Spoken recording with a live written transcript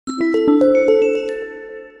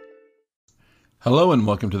Hello and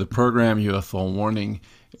welcome to the program UFO Warning.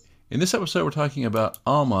 In this episode, we're talking about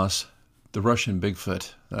Almas, the Russian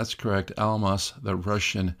Bigfoot. That's correct, Almas, the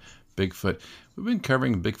Russian Bigfoot. We've been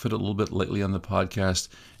covering Bigfoot a little bit lately on the podcast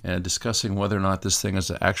and discussing whether or not this thing is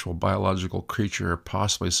an actual biological creature or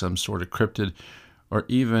possibly some sort of cryptid or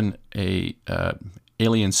even a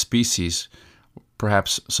alien species,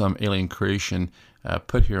 perhaps some alien creation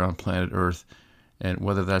put here on planet Earth, and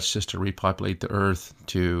whether that's just to repopulate the Earth,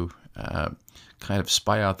 to kind of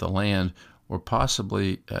spy out the land, or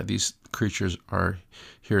possibly these creatures are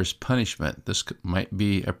here as punishment. This might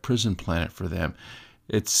be a prison planet for them.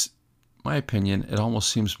 It's my opinion, it almost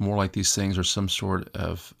seems more like these things are some sort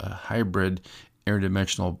of hybrid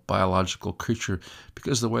interdimensional biological creature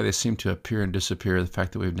because of the way they seem to appear and disappear, the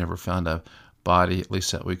fact that we've never found a body, at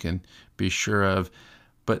least that we can be sure of.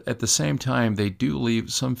 But at the same time, they do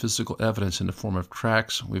leave some physical evidence in the form of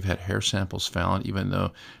tracks. We've had hair samples found, even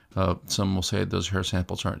though some will say those hair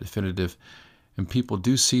samples aren't definitive. And people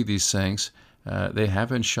do see these things. They have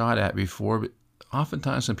been shot at before, but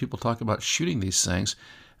oftentimes when people talk about shooting these things,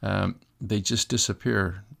 they just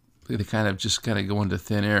disappear. They kind of go into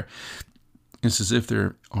thin air. It's as if they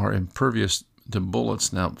are impervious to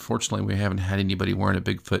bullets. Now, fortunately, we haven't had anybody wearing a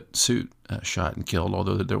Bigfoot suit shot and killed,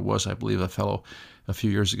 although there was, I believe, a fellow a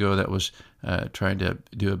few years ago that was trying to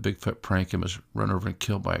do a Bigfoot prank and was run over and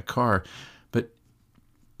killed by a car. But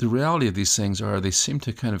the reality of these things are they seem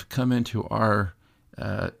to kind of come into our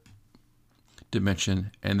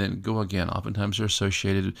dimension and then go again. Oftentimes they're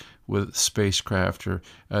associated with spacecraft or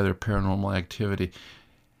other paranormal activity.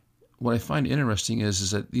 What I find interesting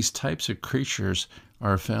is that these types of creatures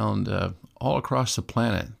are found all across the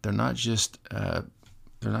planet. They're not just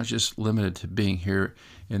limited to being here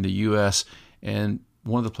in the U.S. And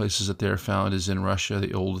one of the places that they're found is in Russia,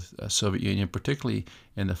 the old Soviet Union, particularly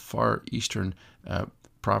in the far eastern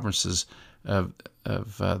provinces of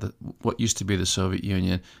what used to be the Soviet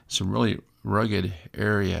Union. It's a really rugged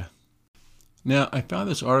area. Now, I found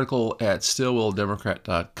this article at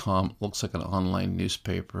stillwilldemocrat.com. Looks like an online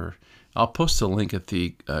newspaper. I'll post a link at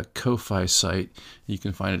the Ko-Fi site. You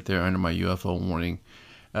can find it there under my UFO warning.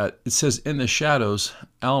 It says, "In the shadows,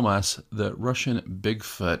 Almas, the Russian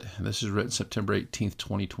Bigfoot." And this is written September 18th,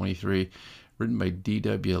 2023, written by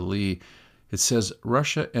D.W. Lee. It says,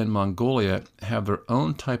 "Russia and Mongolia have their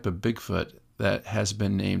own type of Bigfoot that has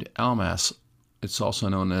been named Almas. It's also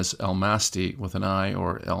known as Almasty with an I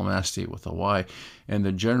or Almasty with a Y. And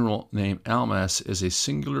the general name Almas is a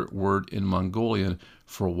singular word in Mongolian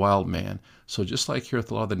for wild man." So just like here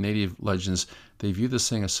with a lot of the native legends, they view this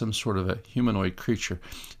thing as some sort of a humanoid creature.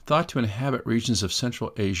 Thought to inhabit regions of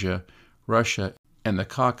Central Asia, Russia, and the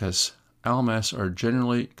Caucasus, Almas are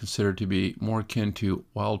generally considered to be more akin to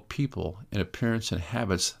wild people in appearance and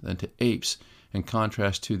habits than to apes, in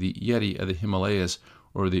contrast to the Yeti of the Himalayas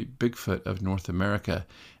or the Bigfoot of North America.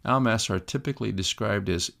 Almas are typically described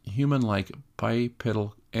as human-like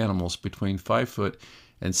bipedal animals between 5 foot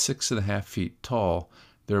and 6.5 feet tall,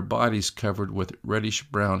 their bodies covered with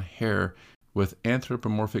reddish-brown hair with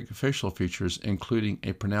anthropomorphic facial features including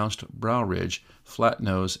a pronounced brow ridge, flat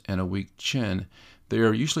nose, and a weak chin. They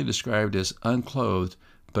are usually described as unclothed,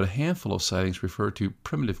 but a handful of sightings refer to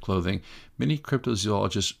primitive clothing. Many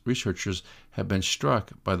cryptozoologist researchers have been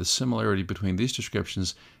struck by the similarity between these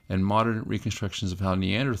descriptions and modern reconstructions of how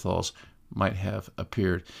Neanderthals might have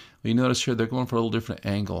appeared. Well, you notice here they're going for a little different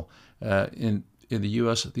angle. In the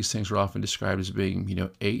U.S., these things are often described as being,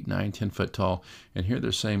 8, 9, 10 foot tall, and here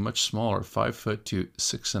they're saying much smaller, 5 foot to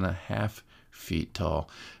 6.5 feet tall.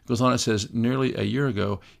 It goes on, it says, "Nearly a year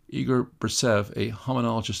ago, Igor Burtsev, a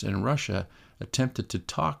hominologist in Russia, attempted to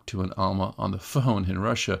talk to an Alma on the phone in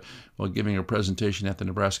Russia while giving a presentation at the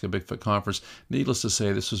Nebraska Bigfoot Conference. Needless to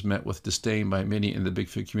say, this was met with disdain by many in the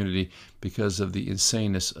Bigfoot community because of the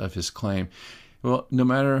insaneness of his claim." Well, no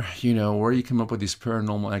matter, where you come up with these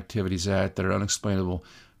paranormal activities that are unexplainable,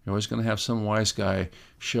 you're always going to have some wise guy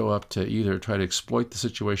show up to either try to exploit the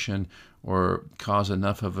situation or cause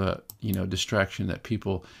enough of a, distraction that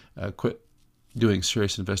people quit doing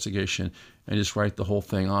serious investigation and just write the whole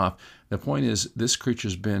thing off. The point is, this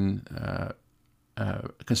creature's been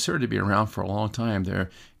considered to be around for a long time there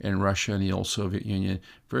in Russia and the old Soviet Union.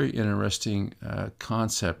 Very interesting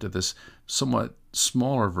concept of this somewhat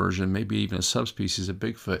smaller version, maybe even a subspecies of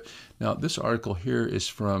Bigfoot. Now, this article here is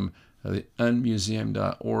from the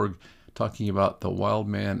unmuseum.org talking about the wild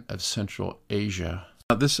man of Central Asia.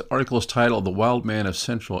 Now, this article is titled "The Wild Man of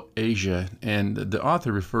Central Asia," and the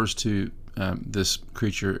author refers to this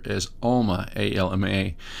creature as Alma,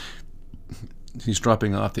 A-L-M-A. He's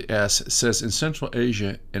dropping off the S. It says, "In Central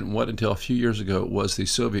Asia, in what until a few years ago was the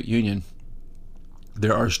Soviet Union,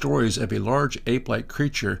 There are stories of a large ape-like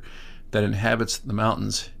creature that inhabits the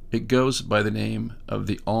mountains. It goes by the name of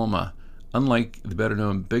the Alma. Unlike the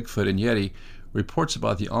better-known Bigfoot and Yeti, reports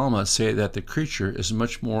about the Alma say that the creature is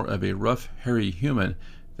much more of a rough, hairy human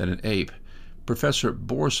than an ape. Professor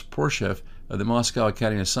Boris Porshev of the Moscow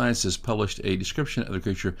Academy of Sciences published a description of the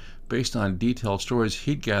creature based on detailed stories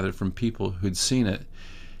he'd gathered from people who'd seen it.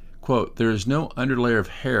 Quote, "There is no underlayer of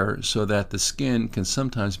hair so that the skin can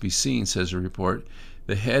sometimes be seen," says the report.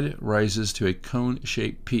 "The head rises to a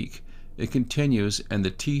cone-shaped peak. It continues, and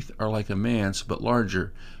the teeth are like a man's but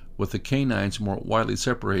larger, with the canines more widely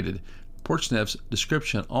separated." Porchnev's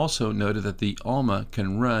description also noted that the Alma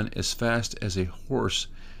can run as fast as a horse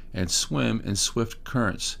and swim in swift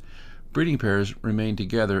currents. Breeding pairs remain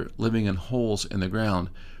together, living in holes in the ground.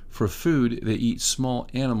 For food, they eat small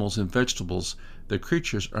animals and vegetables. The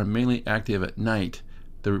creatures are mainly active at night.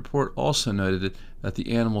 The report also noted that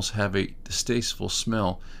the animals have a distasteful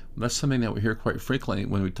smell. That's something that we hear quite frequently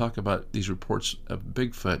when we talk about these reports of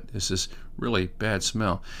Bigfoot. It's this really bad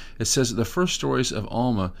smell. It says the first stories of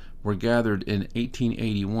Alma were gathered in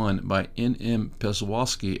 1881 by N.M.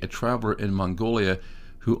 Przewalski, a traveler in Mongolia,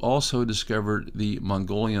 who also discovered the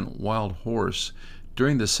Mongolian wild horse.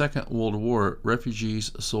 During the Second World War,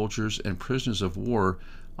 refugees, soldiers, and prisoners of war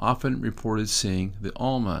often reported seeing the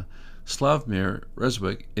Alma. Slavomir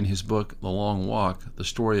Reswick, in his book The Long Walk, the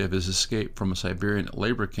story of his escape from a Siberian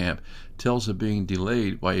labor camp, tells of being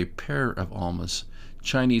delayed by a pair of Almas.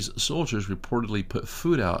 Chinese soldiers reportedly put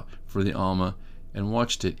food out for the Alma and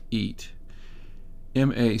watched it eat.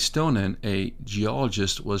 M.A. Stonen, a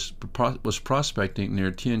geologist, was prospecting near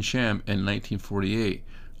Tian Shan in 1948.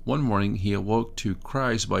 One morning he awoke to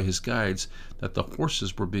cries by his guides that the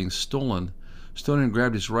horses were being stolen. Stonen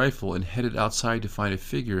grabbed his rifle and headed outside to find a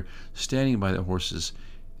figure standing by the horses.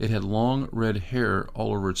 It had long red hair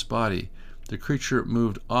all over its body. The creature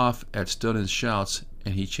moved off at Stonen's shouts,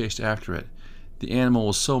 and he chased after it. The animal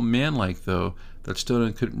was so manlike, though, that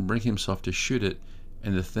Stonen couldn't bring himself to shoot it,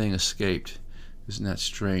 and the thing escaped. Isn't that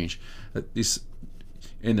strange? Just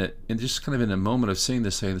kind of in a moment of seeing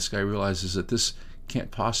this thing, this guy realizes that this can't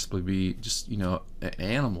possibly be just an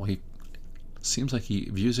animal. He seems like he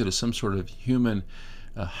views it as some sort of human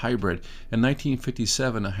hybrid. In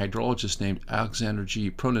 1957, a hydrologist named Alexander G.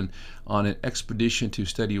 Pronin, on an expedition to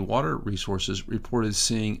study water resources, reported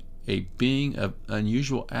seeing a being of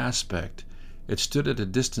unusual aspect. It stood at a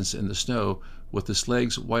distance in the snow, with its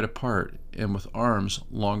legs wide apart and with arms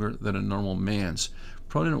longer than a normal man's.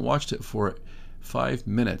 Pronin watched it for 5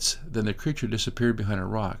 minutes, then the creature disappeared behind a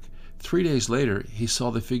rock. 3 days later, he saw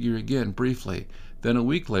the figure again briefly. Then a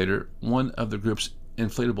week later, one of the group's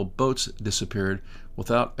inflatable boats disappeared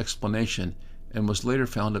without explanation and was later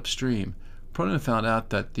found upstream. Pronin found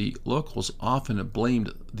out that the locals often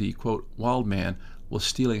blamed the, quote, wild man with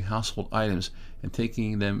stealing household items and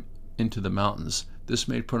taking them into the mountains. This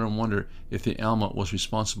made Pronin wonder if the Alma was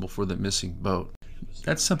responsible for the missing boat.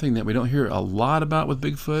 That's something that we don't hear a lot about with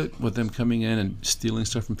Bigfoot, with them coming in and stealing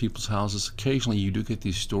stuff from people's houses. Occasionally you do get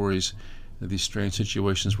these stories of these strange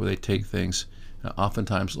situations where they take things,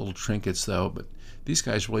 oftentimes little trinkets though, but these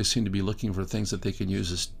guys really seem to be looking for things that they can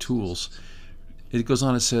use as tools. It goes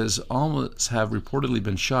on, it says, Almas have reportedly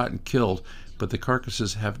been shot and killed, but the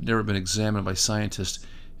carcasses have never been examined by scientists.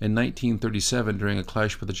 In 1937, during a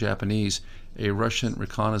clash with the Japanese, a Russian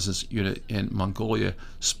reconnaissance unit in Mongolia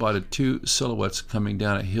spotted 2 silhouettes coming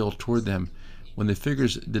down a hill toward them. When the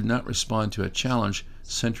figures did not respond to a challenge,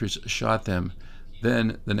 sentries shot them.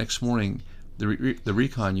 Then, the next morning, the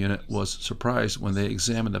recon unit was surprised when they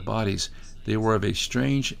examined the bodies. They were of a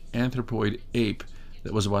strange anthropoid ape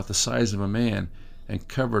that was about the size of a man and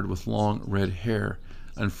covered with long red hair.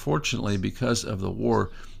 Unfortunately, because of the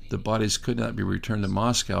war, the bodies could not be returned to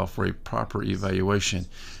Moscow for a proper evaluation.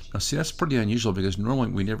 Now, see, that's pretty unusual because normally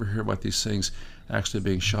we never hear about these things actually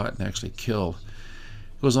being shot and actually killed.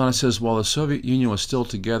 It goes on, it says, while the Soviet Union was still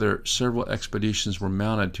together, several expeditions were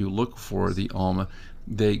mounted to look for the Alma.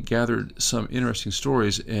 They gathered some interesting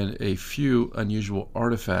stories and a few unusual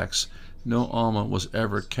artifacts. No Alma was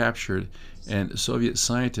ever captured, and Soviet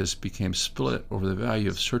scientists became split over the value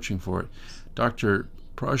of searching for it. Dr.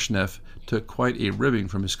 Porchnev took quite a ribbing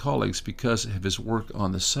from his colleagues because of his work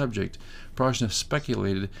on the subject. Porchnev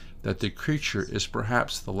speculated that the creature is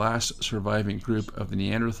perhaps the last surviving group of the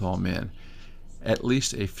Neanderthal men. At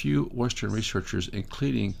least a few Western researchers,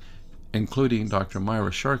 including Dr.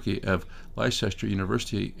 Myra Sharkey of Leicester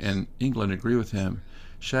University in England, agree with him.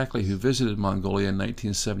 Shackley, who visited Mongolia in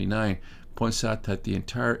 1979, points out that the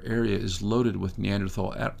entire area is loaded with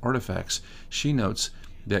Neanderthal artifacts. She notes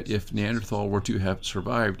that if Neanderthal were to have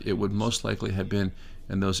survived, it would most likely have been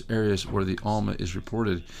in those areas where the Alma is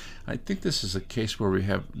reported. I think this is a case where we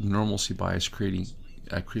have normalcy bias creeping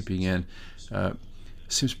in.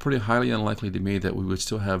 Seems pretty highly unlikely to me that we would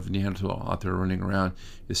still have Neanderthal out there running around,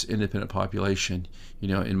 this independent population,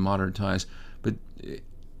 in modern times. But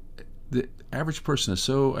the average person is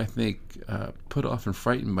so, I think, put off and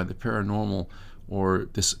frightened by the paranormal, or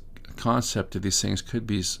this concept of these things could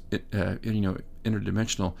be,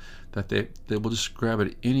 interdimensional, that they will just grab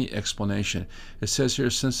at any explanation. It says here,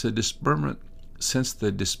 since the dismemberment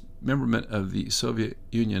of the Soviet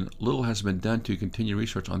Union, little has been done to continue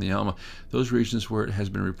research on the Alma. Those regions where it has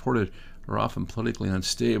been reported are often politically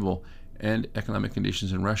unstable, and economic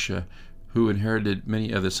conditions in Russia, who inherited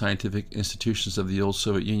many of the scientific institutions of the old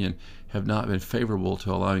Soviet Union, have not been favorable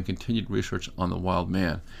to allowing continued research on the wild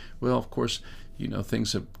man. Well, of course,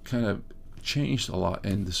 things have kind of changed a lot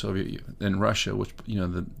in the in Russia, which,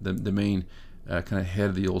 the main kind of head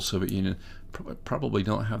of the old Soviet Union probably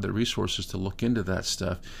don't have the resources to look into that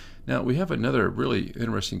stuff. Now, we have another really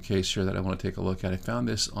interesting case here that I want to take a look at. I found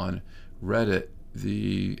this on Reddit.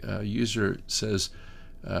 The user says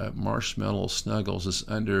Marshmallow Snuggles is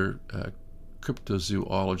under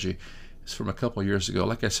cryptozoology. It's from a couple years ago.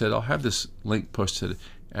 Like I said, I'll have this link posted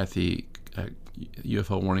at the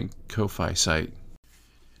UFO Warning Ko-Fi site.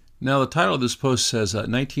 Now, the title of this post says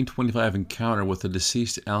 1925 encounter with the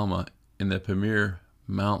deceased Alma in the Pamir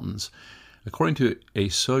Mountains. According to a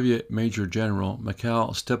Soviet Major General, Mikhail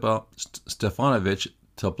Stefanovich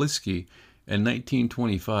Toplitzky, in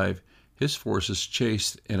 1925, his forces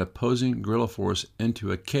chased an opposing guerrilla force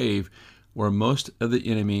into a cave where most of the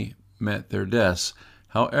enemy met their deaths.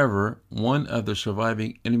 However, one of the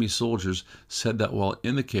surviving enemy soldiers said that while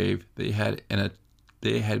in the cave, they had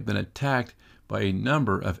been attacked by a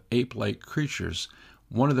number of ape-like creatures.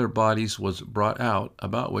 One of their bodies was brought out,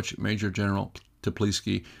 about which Major General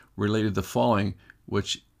Toplitzky related the following,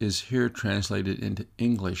 which is here translated into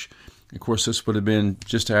English. Of course, this would have been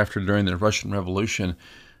just during the Russian Revolution,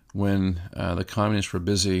 when the communists were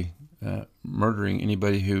busy murdering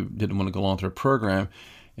anybody who didn't want to go along with their program,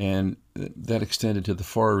 and that extended to the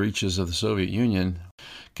far reaches of the Soviet Union.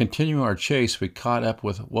 Continuing our chase, we caught up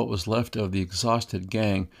with what was left of the exhausted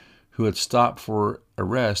gang, who had stopped for a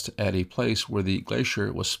rest at a place where the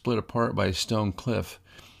glacier was split apart by a stone cliff.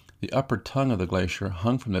 The upper tongue of the glacier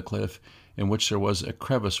hung from the cliff, in which there was a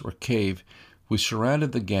crevice or cave. We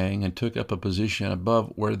surrounded the gang and took up a position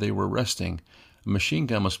above where they were resting. A machine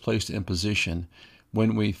gun was placed in position.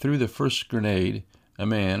 When we threw the first grenade, a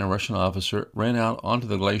Russian officer, ran out onto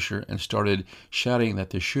the glacier and started shouting that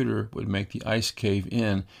the shooter would make the ice cave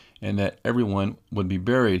in and that everyone would be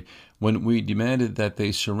buried. When we demanded that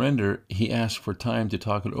they surrender, he asked for time to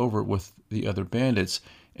talk it over with the other bandits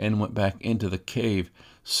and went back into the cave.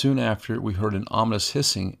 Soon after, we heard an ominous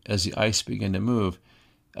hissing as the ice began to move.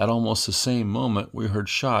 At almost the same moment, we heard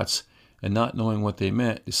shots, and not knowing what they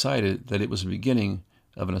meant, decided that it was the beginning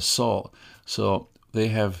of an assault. So they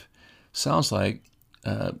have, sounds like,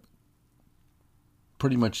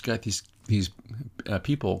 pretty much got these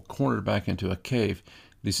people cornered back into a cave.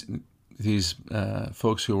 These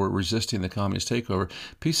folks who were resisting the communist takeover.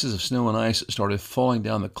 Pieces of snow and ice started falling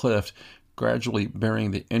down the cliff, gradually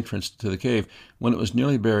burying the entrance to the cave. When it was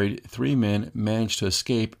nearly buried, 3 men managed to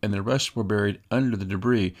escape, and the rest were buried under the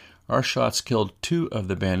debris. Our shots killed 2 of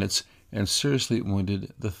the bandits and seriously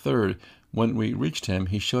wounded the 3rd. When we reached him,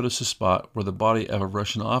 he showed us a spot where the body of a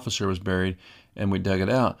Russian officer was buried, and we dug it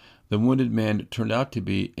out. The wounded man turned out to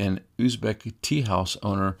be an Uzbek tea house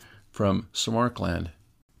owner from Samarkand.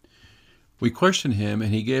 We questioned him,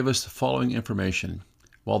 and he gave us the following information.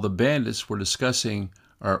 While the bandits were discussing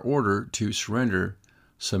our order to surrender,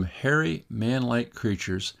 some hairy, man-like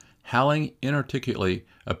creatures, howling inarticulately,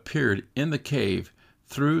 appeared in the cave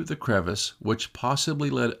through the crevice, which possibly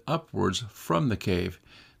led upwards from the cave.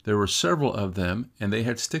 There were several of them, and they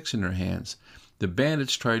had sticks in their hands. The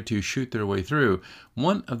bandits tried to shoot their way through.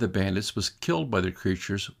 One of the bandits was killed by the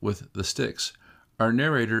creatures with the sticks. Our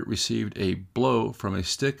narrator received a blow from a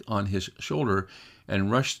stick on his shoulder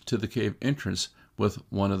and rushed to the cave entrance with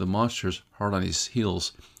one of the monsters hard on his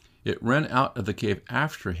heels. It ran out of the cave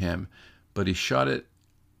after him, but he shot it,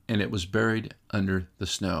 and it was buried under the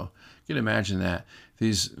snow. You can imagine that.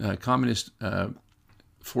 These communist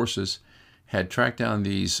forces had tracked down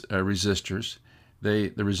these resistors.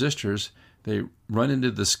 The resistors, they run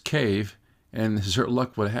into this cave, and as their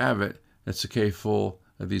luck would have it, it's a cave full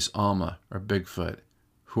of these Alma, or Bigfoot,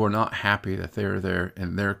 who are not happy that they're there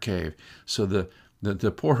in their cave. So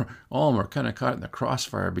the poor Alma are kind of caught in the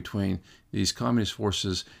crossfire between these communist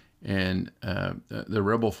forces and the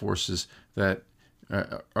rebel forces that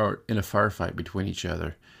are in a firefight between each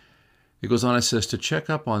other. It goes on, it says, to check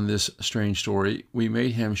up on this strange story, we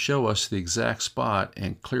made him show us the exact spot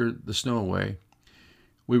and clear the snow away.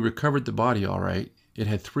 We recovered the body all right. It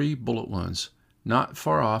had 3 bullet wounds. Not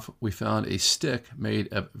far off, we found a stick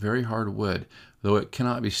made of very hard wood, though it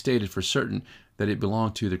cannot be stated for certain that it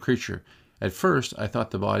belonged to the creature. At first, I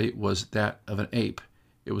thought the body was that of an ape.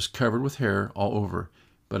 It was covered with hair all over,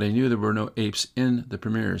 but I knew there were no apes in the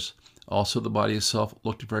premiers. Also, the body itself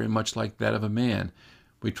looked very much like that of a man.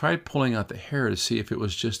 We tried pulling out the hair to see if it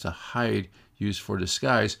was just a hide used for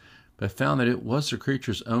disguise, but found that it was the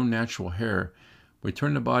creature's own natural hair. We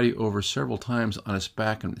turned the body over several times on its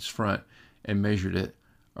back and its front and measured it.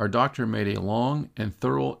 Our doctor made a long and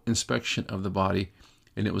thorough inspection of the body,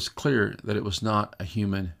 and it was clear that it was not a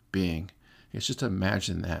human being. It's just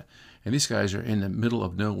imagine that. And these guys are in the middle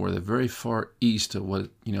of nowhere, the very far east of what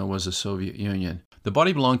was the Soviet Union. The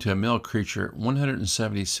body belonged to a male creature,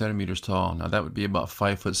 170 centimeters tall. Now that would be about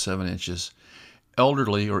 5'7".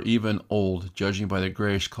 Elderly or even old, judging by the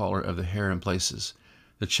grayish color of the hair in places.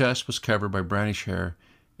 The chest was covered by brownish hair,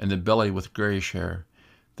 and the belly with grayish hair.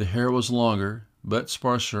 The hair was longer, but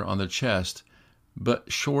sparser on the chest,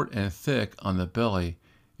 but short and thick on the belly.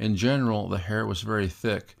 In general, the hair was very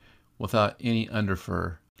thick, without any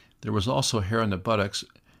underfur. There was also hair on the buttocks,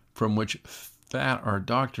 from which fact our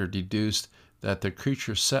doctor deduced that the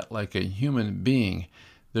creature sat like a human being.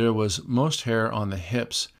 There was most hair on the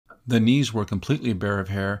hips. The knees were completely bare of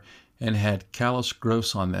hair and had callous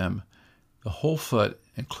growths on them. The whole foot,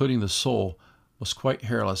 including the sole, was quite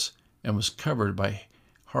hairless and was covered by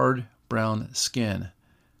hard brown skin.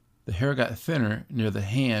 The hair got thinner near the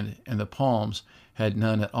hand, and the palms had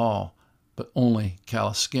none at all, but only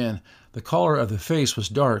callous skin. The color of the face was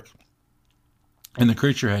dark, and the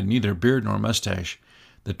creature had neither beard nor mustache.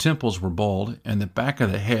 The temples were bald, and the back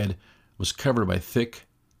of the head was covered by thick,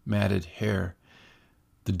 matted hair.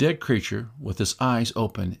 The dead creature, with its eyes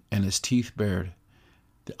open and its teeth bared.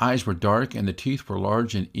 The eyes were dark, and the teeth were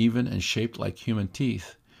large and even and shaped like human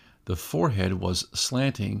teeth. The forehead was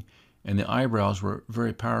slanting, and the eyebrows were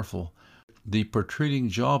very powerful. The protruding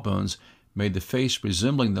jawbones made the face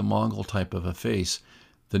resembling the Mongol type of a face.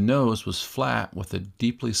 The nose was flat with a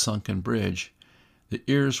deeply sunken bridge. The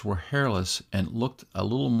ears were hairless and looked a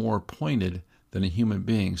little more pointed than a human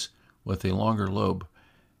being's, with a longer lobe.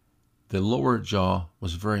 The lower jaw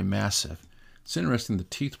was very massive. It's interesting, the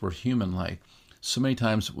teeth were human-like. So many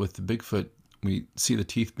times with the Bigfoot, we see the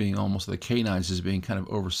teeth being almost, the canines as being kind of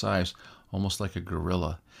oversized, almost like a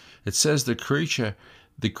gorilla. It says the creature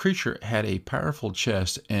had a powerful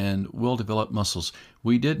chest and well-developed muscles.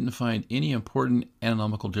 We didn't find any important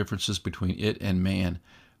anatomical differences between it and man.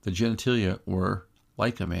 The genitalia were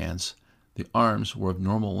like a man's. The arms were of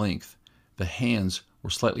normal length. The hands were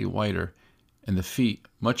slightly wider, and the feet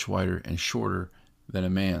much wider and shorter than a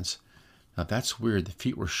man's. Now that's weird. The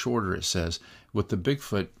feet were shorter, it says. With the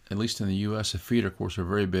Bigfoot, at least in the U.S., the feet, of course, are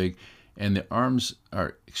very big, and the arms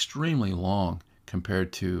are extremely long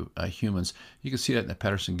compared to humans. You can see that in the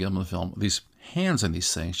Patterson-Gimlin film. These hands on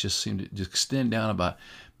these things just seem to extend down about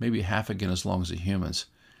maybe half again as long as the humans.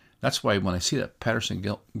 That's why when I see that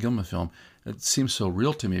Patterson-Gimlin film, it seems so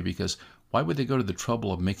real to me, because why would they go to the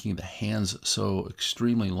trouble of making the hands so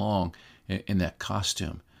extremely long in that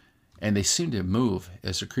costume? And they seem to move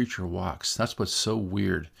as the creature walks. That's what's so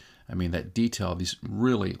weird. I mean, that detail, these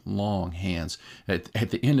really long hands at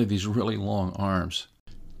the end of these really long arms.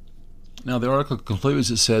 Now, the article concludes,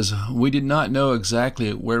 it says, we did not know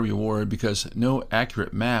exactly where we were because no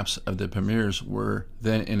accurate maps of the Pamirs were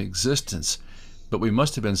then in existence, but we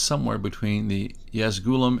must have been somewhere between the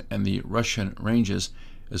Yazgulam and the Russian ranges.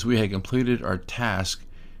 As we had completed our task,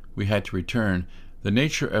 we had to return. The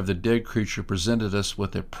nature of the dead creature presented us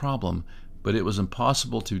with a problem, but it was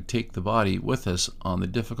impossible to take the body with us on the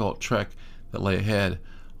difficult trek that lay ahead.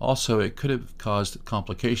 Also, it could have caused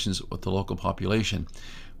complications with the local population.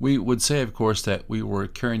 We would say, of course, that we were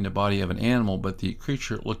carrying the body of an animal, but the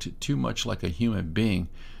creature looked too much like a human being.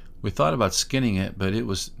 We thought about skinning it, but it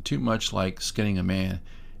was too much like skinning a man.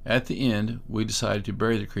 At the end, we decided to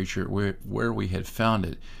bury the creature where we had found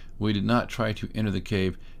it. We did not try to enter the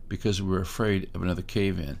cave because we were afraid of another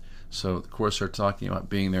cave-in. So, of course, they're talking about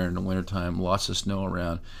being there in the wintertime, lots of snow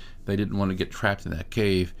around. They didn't want to get trapped in that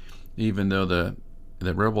cave, even though the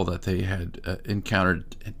rebel that they had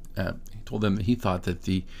encountered told them that he thought that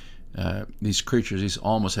these creatures, these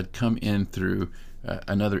Almas, had come in through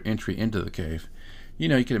another entry into the cave. You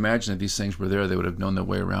know, you can imagine if these things were there, they would have known their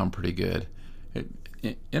way around pretty good.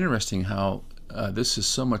 Interesting how this is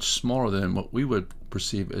so much smaller than what we would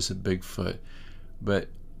perceive as a Bigfoot, but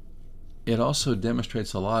it also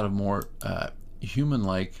demonstrates a lot of more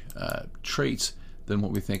human-like traits than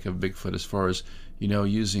what we think of Bigfoot as far as,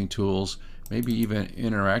 using tools, maybe even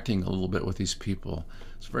interacting a little bit with these people.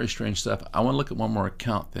 It's very strange stuff. I want to look at one more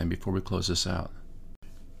account then before we close this out.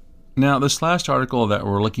 Now, this last article that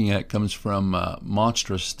we're looking at comes from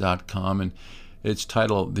monstrous.com, and it's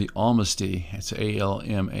titled The Almasty. It's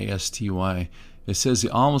Almasty. It says the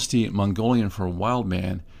Almasty, Mongolian for wild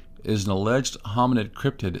man, is an alleged hominid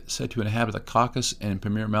cryptid said to inhabit the Caucasus and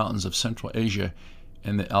Pamir Mountains of Central Asia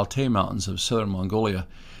and the Altai Mountains of southern Mongolia.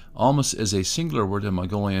 Almas is a singular word in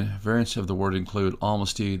Mongolian. Variants of the word include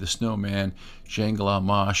Almasty, the snowman, Jangala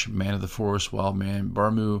Mosh, man of the forest, wild man,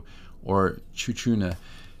 Barmu, or Chuchuna.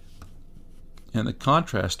 In the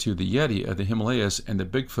contrast to the Yeti of the Himalayas and the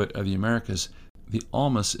Bigfoot of the Americas, the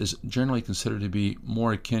Almas is generally considered to be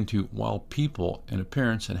more akin to wild people in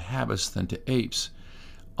appearance and habits than to apes.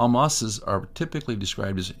 Almases are typically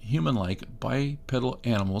described as human-like bipedal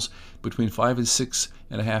animals between 5 and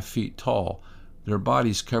 6.5 feet tall, their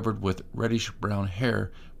bodies covered with reddish-brown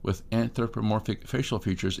hair with anthropomorphic facial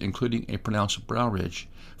features including a pronounced brow ridge,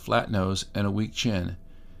 flat nose, and a weak chin.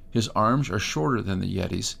 His arms are shorter than the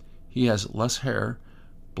Yeti's. He has less hair,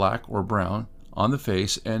 black or brown, on the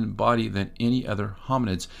face and body than any other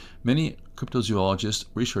hominids. Many cryptozoologist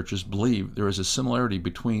researchers believe there is a similarity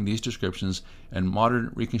between these descriptions and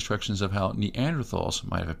modern reconstructions of how Neanderthals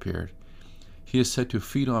might have appeared. He is said to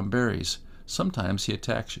feed on berries. Sometimes he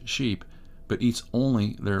attacks sheep, but eats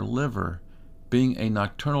only their liver. Being a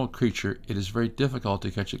nocturnal creature, it is very difficult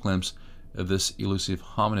to catch a glimpse of this elusive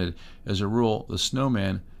hominid. As a rule, the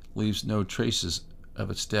snowman leaves no traces of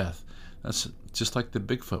its death. That's just like the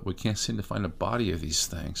Bigfoot. We can't seem to find a body of these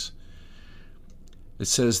things. It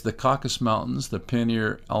says the Caucasus Mountains, the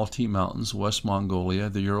Pamir Altai Mountains, West Mongolia,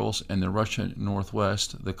 the Urals, and the Russian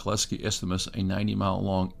Northwest, the Kaleski Isthmus, a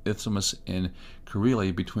 90-mile-long isthmus in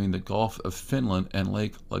Karelia between the Gulf of Finland and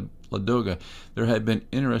Lake Ladoga. There have been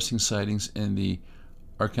interesting sightings in the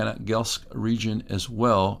Arkhangelsk region as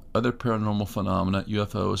well. Other paranormal phenomena,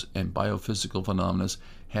 UFOs, and biophysical phenomena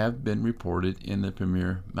have been reported in the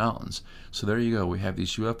Pamir Mountains. So there you go. We have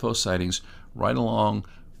these UFO sightings right along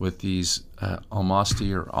with these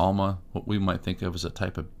Almasty or Alma, what we might think of as a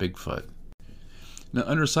type of Bigfoot. Now,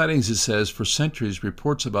 under sightings, it says, for centuries,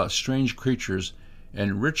 reports about strange creatures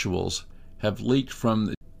and rituals have leaked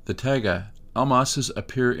from the taiga. Almases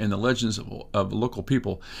appear in the legends of local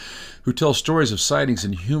people who tell stories of sightings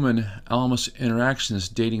and human-Almas interactions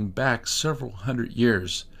dating back several hundred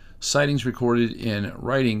years. Sightings recorded in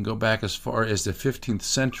writing go back as far as the 15th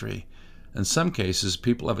century. In some cases,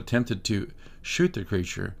 people have attempted to shoot the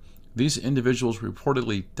creature. These individuals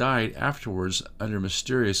reportedly died afterwards under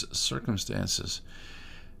mysterious circumstances.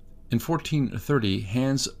 In 1430,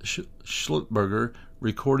 Hans Schlittberger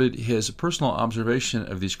recorded his personal observation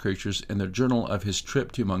of these creatures in the journal of his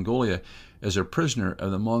trip to Mongolia as a prisoner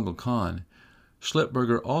of the Mongol Khan.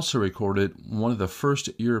 Schlittberger also recorded one of the first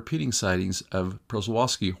European sightings of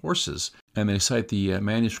Przewalski horses, and they cite the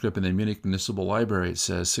manuscript in the Munich Municipal Library. It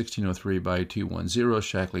says 1603 by 210,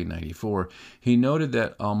 Shackley 94. He noted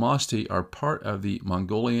that Almasty are part of the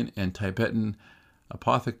Mongolian and Tibetan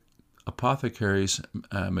apothecaries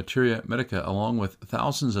materia medica, along with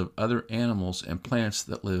thousands of other animals and plants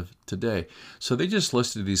that live today. So they just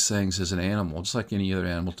listed these things as an animal, just like any other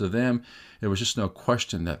animal. To them, there was just no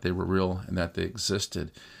question that they were real and that they existed.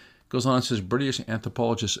 It goes on and says British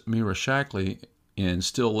anthropologist Mira Shackley, in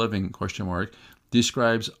Still Living,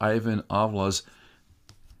 describes Ivan Avla's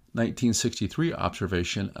 1963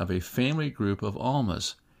 observation of a family group of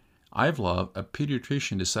Almas. Ivlov, a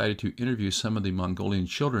pediatrician, decided to interview some of the Mongolian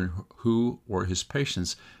children who were his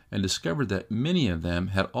patients and discovered that many of them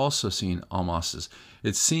had also seen Almases.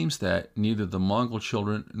 It seems that neither the Mongol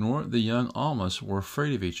children nor the young Almas were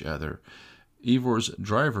afraid of each other. Ivor's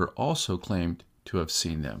driver also claimed to have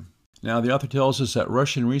seen them. Now, the author tells us that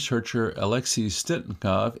Russian researcher Alexei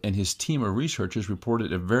Stitnikov and his team of researchers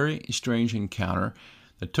reported a very strange encounter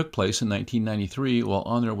that took place in 1993 while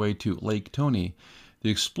on their way to Lake Tony. The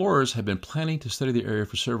explorers had been planning to study the area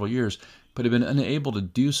for several years, but had been unable to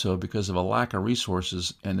do so because of a lack of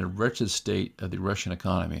resources and the wretched state of the Russian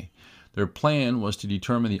economy. Their plan was to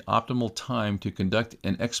determine the optimal time to conduct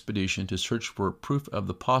an expedition to search for proof of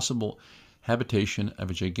the possible habitation of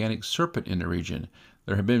a gigantic serpent in the region.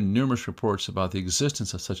 There have been numerous reports about the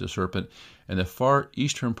existence of such a serpent in the far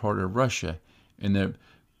eastern part of Russia, in the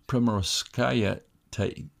Primorskaya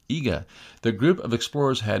taiga. The group of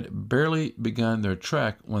explorers had barely begun their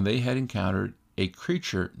trek when they had encountered a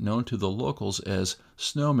creature known to the locals as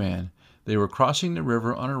Snowman. They were crossing the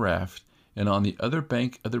river on a raft, and on the other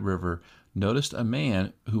bank of the river noticed a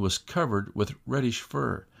man who was covered with reddish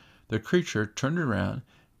fur. The creature turned around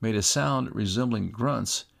made a sound resembling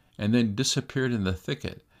grunts, and then disappeared in the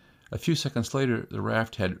thicket. A few seconds later, the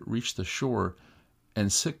raft had reached the shore, and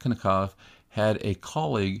Sitnikov had a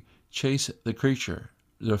colleague chase the creature.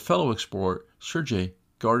 Their fellow explorer, Sergei,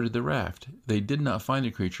 guarded the raft. They did not find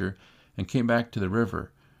the creature and came back to the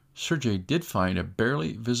river. Sergei did find a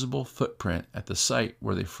barely visible footprint at the site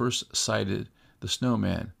where they first sighted the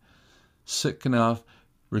snowman. Sitnikov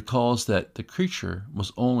recalls that the creature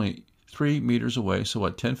was only 3 meters away, so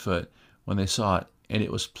 10 foot, when they saw it, and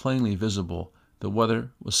it was plainly visible. The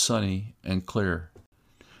weather was sunny and clear.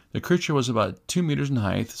 The creature was about 2 meters in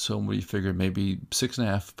height, so we figured maybe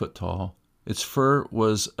 6.5 foot tall. Its fur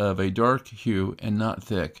was of a dark hue and not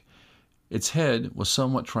thick. Its head was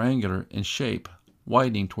somewhat triangular in shape,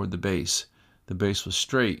 widening toward the base. The base was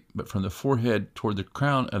straight, but from the forehead toward the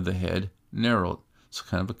crown of the head, narrowed. It's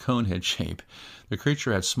kind of a cone head shape. The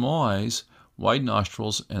creature had small eyes, wide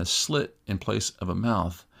nostrils, and a slit in place of a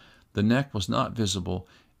mouth. The neck was not visible,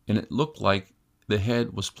 and it looked like the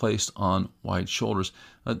head was placed on wide shoulders.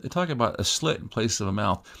 They talk about a slit in place of a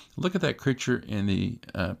mouth. Look at that creature in the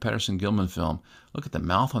Patterson-Gilman film. Look at the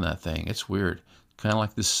mouth on that thing. It's weird, kind of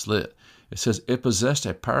like this slit. It says it possessed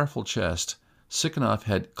a powerful chest. Sitnikov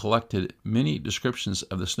had collected many descriptions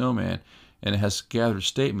of the snowman and has gathered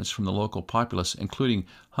statements from the local populace, including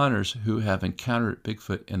hunters who have encountered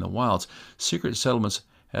Bigfoot in the wilds. Secret settlements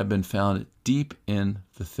have been found deep in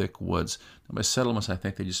the thick woods. Now, by settlements, I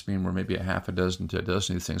think they just mean where maybe a half a dozen to a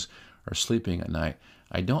dozen of these things are sleeping at night.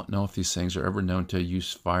 I don't know if these things are ever known to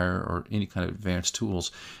use fire or any kind of advanced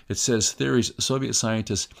tools. It says theories. Soviet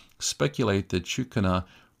scientists speculate that Chukana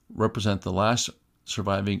represent the last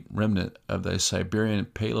surviving remnant of the Siberian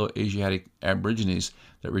Paleoasiatic Aborigines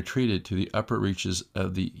that retreated to the upper reaches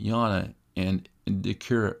of the Yana and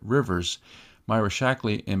Indikura rivers. Myra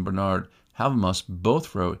Shackley and Bernard Habermas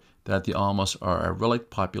both wrote that the Almas are a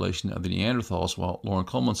relict population of the Neanderthals, while Lauren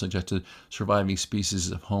Coleman suggested surviving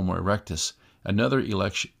species of Homo erectus.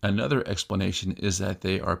 Another explanation is that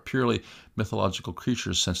they are purely mythological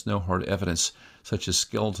creatures, since no hard evidence, such as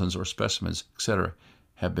skeletons or specimens, etc.,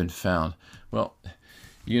 have been found. Well,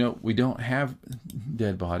 we don't have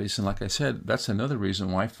dead bodies, and like I said, that's another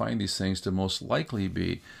reason why I find these things to most likely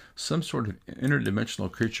be some sort of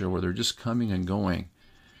interdimensional creature where they're just coming and going.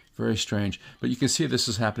 Very strange. But you can see this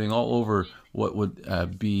is happening all over what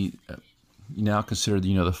would be now considered,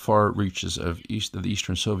 the far reaches of the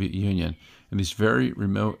Eastern Soviet Union, in these very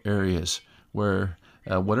remote areas where,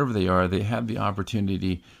 whatever they are, they have the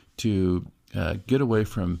opportunity to get away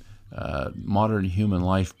from modern human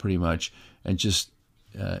life pretty much and just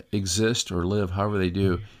exist or live however they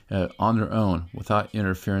do on their own without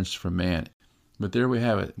interference from man. But there we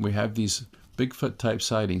have it. We have these Bigfoot type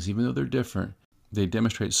sightings. Even though they're different, they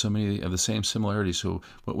demonstrate so many of the same similarities to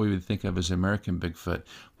what we would think of as American Bigfoot.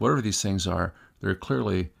 Whatever these things are, they're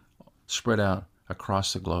clearly spread out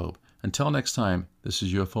across the globe. Until next time, this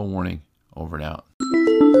is UFO Warning, over and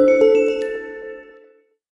out.